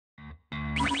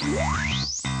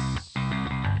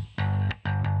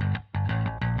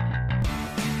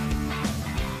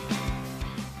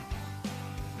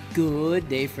Good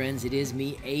day, friends. It is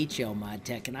me,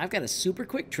 HLModTech, and I've got a super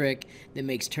quick trick that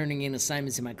makes turning in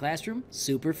assignments in my classroom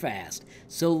super fast.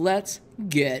 So let's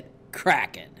get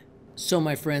cracking. So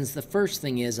my friends, the first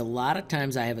thing is a lot of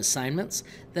times I have assignments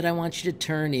that I want you to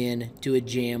turn in to a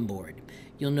Jamboard.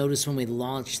 You'll notice when we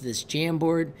launch this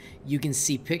Jamboard, you can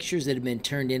see pictures that have been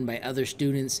turned in by other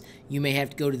students. You may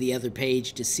have to go to the other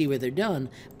page to see where they're done,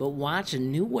 but watch a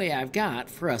new way I've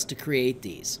got for us to create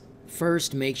these.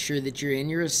 First, make sure that you're in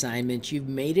your assignment, you've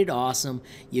made it awesome,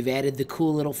 you've added the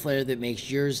cool little flair that makes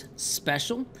yours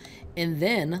special, and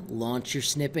then launch your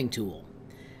snipping tool.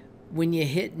 When you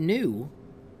hit new,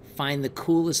 find the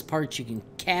coolest part you can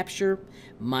capture.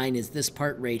 Mine is this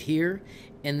part right here,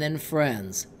 and then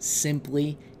friends,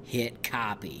 simply hit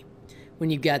copy. When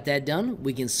you've got that done,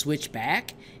 we can switch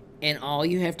back, and all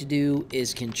you have to do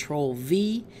is Control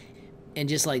V. And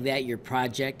just like that, your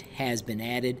project has been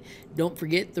added. Don't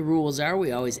forget the rules are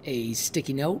we always a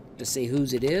sticky note to say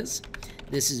whose it is.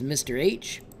 This is Mr.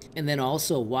 H. And then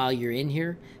also while you're in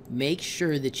here, make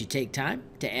sure that you take time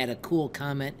to add a cool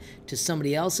comment to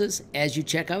somebody else's as you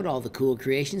check out all the cool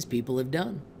creations people have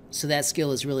done. So that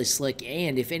skill is really slick,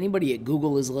 and if anybody at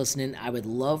Google is listening, I would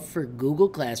love for Google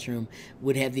Classroom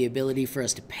would have the ability for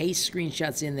us to paste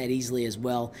screenshots in that easily as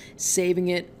well. Saving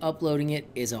it, uploading it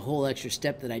is a whole extra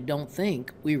step that I don't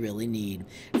think we really need.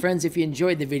 Friends, if you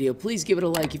enjoyed the video, please give it a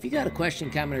like. If you got a question,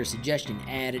 comment, or suggestion,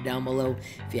 add it down below.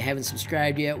 If you haven't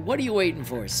subscribed yet, what are you waiting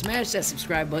for? Smash that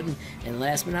subscribe button, and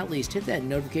last but not least, hit that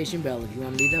notification bell if you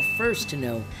want to be the first to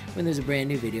know when there's a brand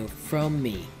new video from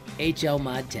me,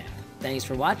 HLModTech. Thanks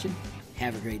for watching.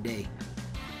 Have a great day.